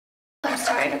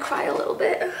starting to cry a little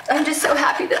bit. I'm just so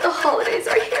happy that the holidays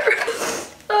are here.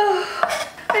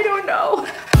 I don't know.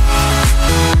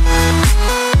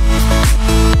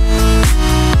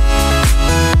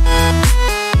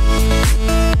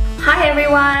 Hi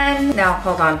everyone. Now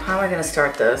hold on, how am I gonna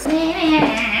start this?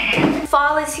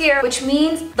 Fall is here, which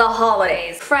means the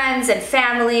holidays. Friends and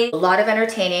family, a lot of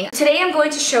entertaining. Today I'm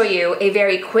going to show you a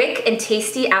very quick and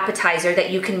tasty appetizer that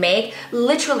you can make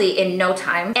literally in no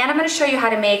time. And I'm gonna show you how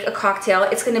to make a cocktail.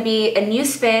 It's gonna be a new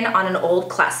spin on an old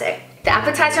classic. The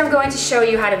appetizer I'm going to show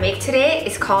you how to make today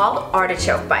is called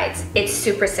artichoke bites. It's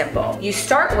super simple. You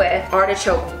start with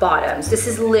artichoke bottoms. This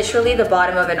is literally the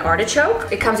bottom of an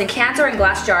artichoke. It comes in cans or in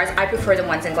glass jars. I prefer the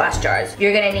ones in glass jars.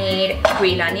 You're gonna need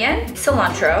green onion,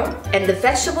 cilantro, and the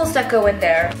vegetables that go in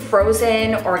there,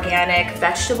 frozen, organic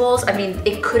vegetables. I mean,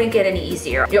 it couldn't get any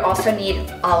easier. You also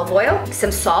need olive oil,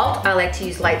 some salt. I like to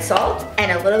use light salt,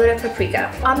 and a little bit of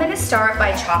paprika. I'm gonna start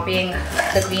by chopping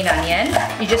the green onion.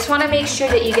 You just wanna make sure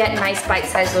that you get nice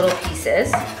bite-sized little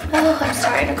pieces. Oh, I'm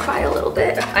starting to cry a little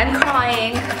bit. I'm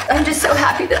crying. I'm just so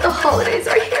happy that the holidays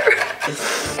are here.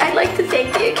 I'd like to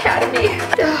thank the Academy.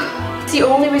 It's the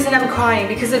only reason I'm crying,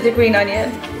 because of the green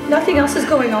onion. Nothing else is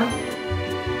going on.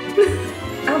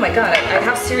 Oh my god, I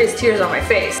have serious tears on my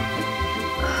face.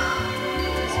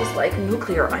 This is like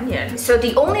nuclear onion. So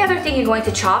the only other thing you're going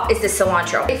to chop is the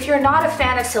cilantro. If you're not a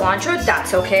fan of cilantro,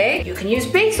 that's okay. You can use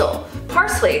basil,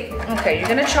 parsley. Okay, you're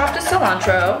gonna chop the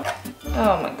cilantro.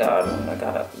 Oh my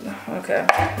god, okay.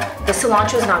 The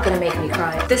cilantro is not gonna make me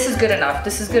cry. This is good enough.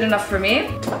 This is good enough for me.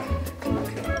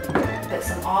 Okay. Put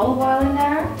some olive oil in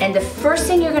there. And the first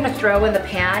thing you're gonna throw in the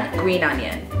pan, green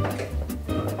onion.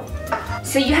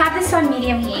 So you have this on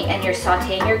medium heat and you're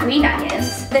sauteing your green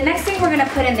onions. The next thing we're gonna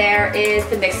put in there is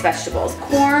the mixed vegetables.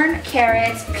 Corn,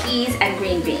 carrots, peas, and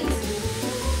green beans.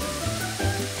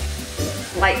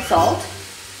 Light salt,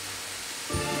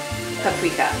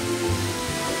 paprika.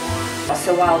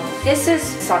 So while this is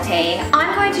sauteing,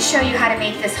 I'm going to show you how to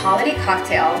make this holiday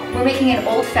cocktail. We're making it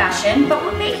old-fashioned, but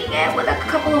we're making it with a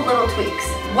couple of little tweaks.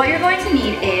 What you're going to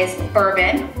need is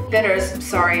bourbon, bitters,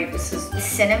 sorry, this is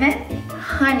cinnamon,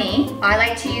 honey. I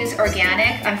like to use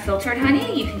organic, unfiltered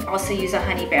honey. You can also use a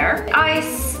honey bear.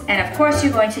 Ice, and of course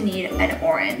you're going to need an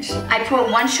orange. I pour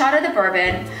 1 shot of the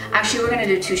bourbon. Actually, we're gonna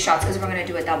do 2 shots because we're gonna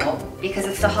do a double. Because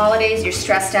it's the holidays, you're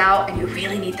stressed out, and you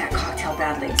really need that cocktail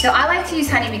badly. So I like to use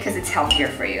honey because it's healthier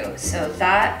for you. So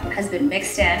that has been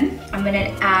mixed in. I'm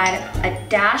gonna add a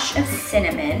dash of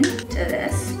cinnamon to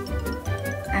this,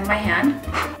 and my hand.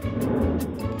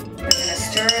 We're gonna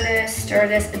stir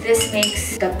this. This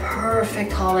makes the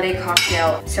perfect holiday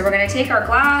cocktail. So we're gonna take our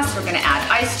glass, we're gonna add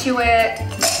ice to it.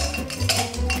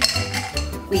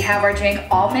 We have our drink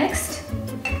all mixed.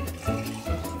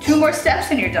 2 more steps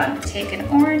and you're done. Take an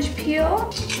orange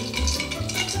peel,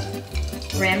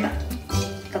 rim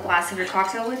the glass of your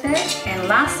cocktail with it. And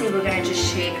lastly, we're gonna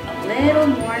just shake a little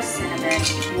more cinnamon.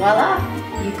 Voila,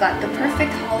 you've got the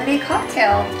perfect holiday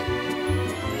cocktail.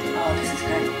 Oh, this is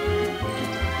good.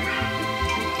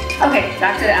 Okay,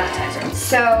 back to the appetizer.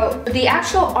 So the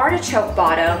actual artichoke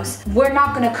bottoms, we're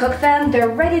not gonna cook them. They're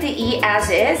ready to eat as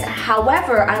is.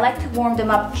 However, I like to warm them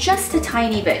up just a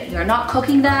tiny bit. You're not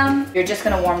cooking them, you're just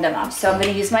gonna warm them up. So I'm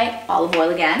gonna use my olive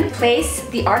oil again. Place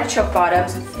the artichoke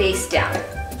bottoms face down.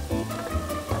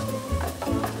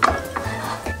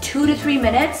 2 to 3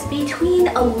 minutes between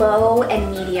a low and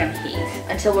medium heat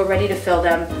until we're ready to fill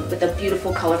them with the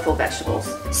beautiful, colorful vegetables.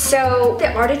 So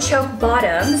the artichoke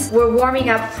bottoms, we're warming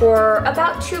up for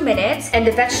about 2 minutes and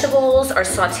the vegetables are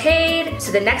sauteed.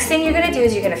 So the next thing you're gonna do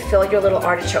is you're gonna fill your little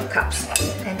artichoke cups.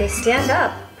 And they stand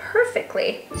up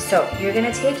perfectly. So you're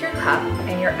gonna take your cup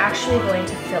and you're actually going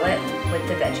to fill it with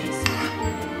the veggies.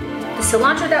 The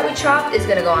cilantro that we chopped is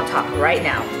gonna go on top right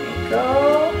now. There you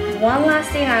go. One last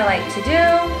thing I like to do,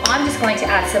 I'm just going to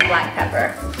add some black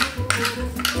pepper.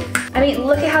 I mean,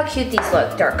 look at how cute these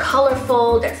look. They're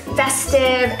colorful, they're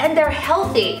festive, and they're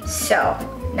healthy. So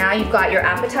now you've got your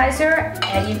appetizer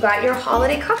and you've got your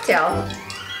holiday cocktail.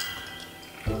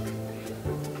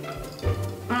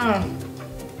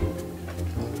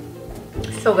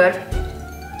 So good.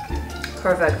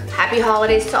 Perfect. Happy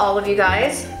holidays to all of you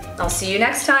guys. I'll see you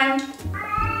next time.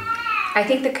 I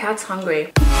think the cat's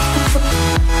hungry.